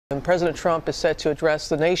And President Trump is set to address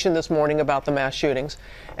the nation this morning about the mass shootings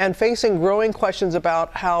and facing growing questions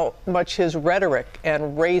about how much his rhetoric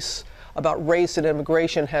and race and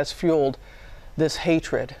immigration has fueled this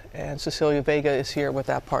hatred. And Cecilia Vega is here with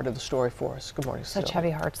that part of the story for us. Good morning, Cecilia. Such heavy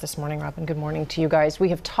hearts this morning, Robin. Good morning to you guys. We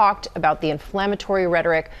have talked about the inflammatory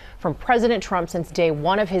rhetoric from President Trump since day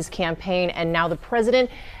one of his campaign, and now the president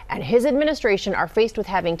and his administration are faced with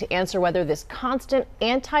having to answer whether this constant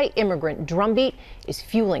anti-immigrant drumbeat is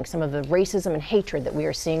fueling some of the racism and hatred that we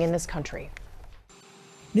are seeing in this country.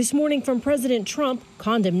 This morning from President Trump,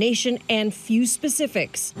 condemnation and few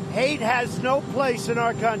specifics. Hate has no place in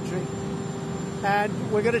our country,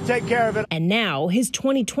 and we're going to take care of it. And now his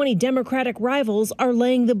 2020 Democratic rivals are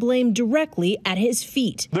laying the blame directly at his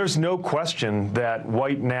feet. There's no question that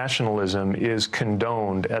white nationalism is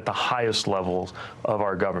condoned at the highest levels of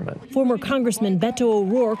our government. Former Congressman Beto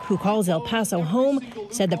O'Rourke, who calls El Paso home,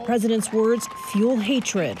 said the president's words fuel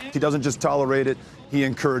hatred. He doesn't just tolerate it, he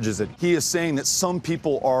encourages it. He is saying that some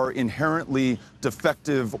people are inherently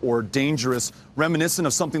defective or dangerous, reminiscent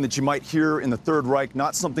of something that you might hear in the Third Reich,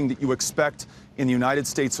 not something that you expect in the United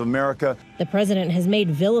States of America. The president has made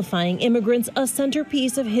vilifying immigrants a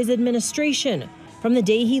centerpiece of his administration. From the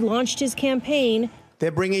day he launched his campaign,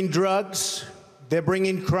 They're bringing drugs, they're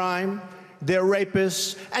bringing crime, they're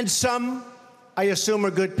rapists, and some, I assume,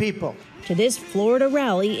 are good people. to this Florida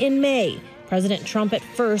rally in May. President Trump at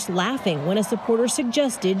first laughing when a supporter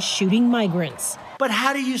suggested shooting migrants. But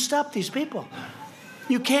how do you stop these people?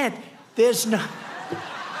 You can't. There's no...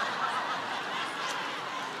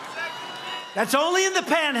 That's only in the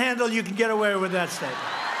panhandle you can get away with that statement.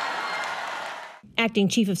 Acting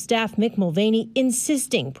Chief of Staff Mick Mulvaney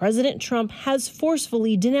insisting President Trump has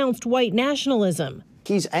forcefully denounced white nationalism.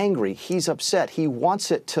 He's angry. He's upset. He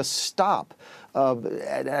wants it to stop.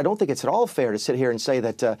 I don't think it's at all fair to sit here and say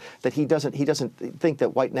that he doesn't think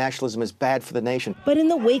that white nationalism is bad for the nation. But in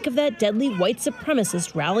the wake of that deadly white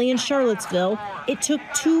supremacist rally in Charlottesville, it took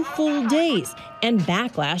 2 full days and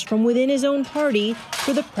backlash from within his own party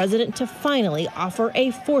for the president to finally offer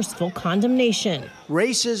a forceful condemnation.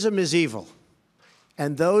 Racism is evil,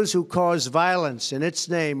 and those who cause violence in its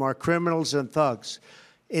name are criminals and thugs,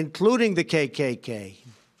 including the KKK,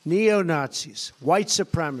 neo-Nazis, white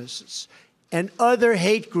supremacists, and other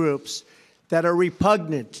hate groups that are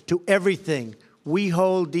repugnant to everything we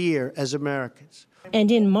hold dear as Americans.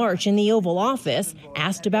 And in March in the Oval Office,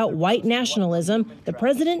 asked about white nationalism, the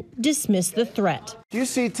president dismissed the threat. Do you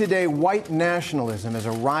see today white nationalism as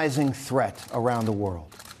a rising threat around the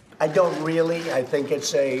world? I don't really. I think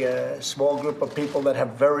it's a small group of people that have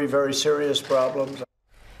very, very serious problems.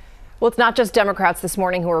 Well, it's not just Democrats this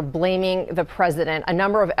morning who are blaming the president. A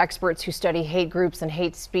number of experts who study hate groups and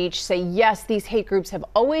hate speech say, yes, these hate groups have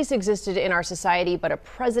always existed in our society, but a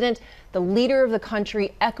president, the leader of the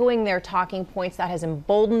country, echoing their talking points, that has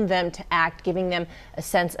emboldened them to act, giving them a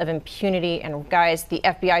sense of impunity. And guys, the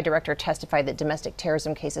FBI director testified that domestic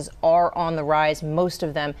terrorism cases are on the rise, most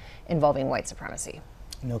of them involving white supremacy.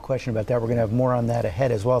 No question about that. We're going to have more on that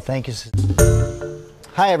ahead as well. Thank you.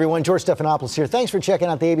 Hi, everyone. George Stephanopoulos here. Thanks for checking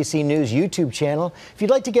out the ABC News YouTube channel. If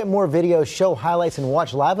you'd like to get more videos, show highlights, and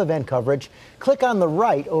watch live event coverage, click on the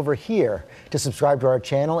right over here to subscribe to our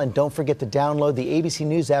channel. And don't forget to download the ABC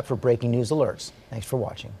News app for breaking news alerts. Thanks for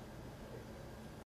watching.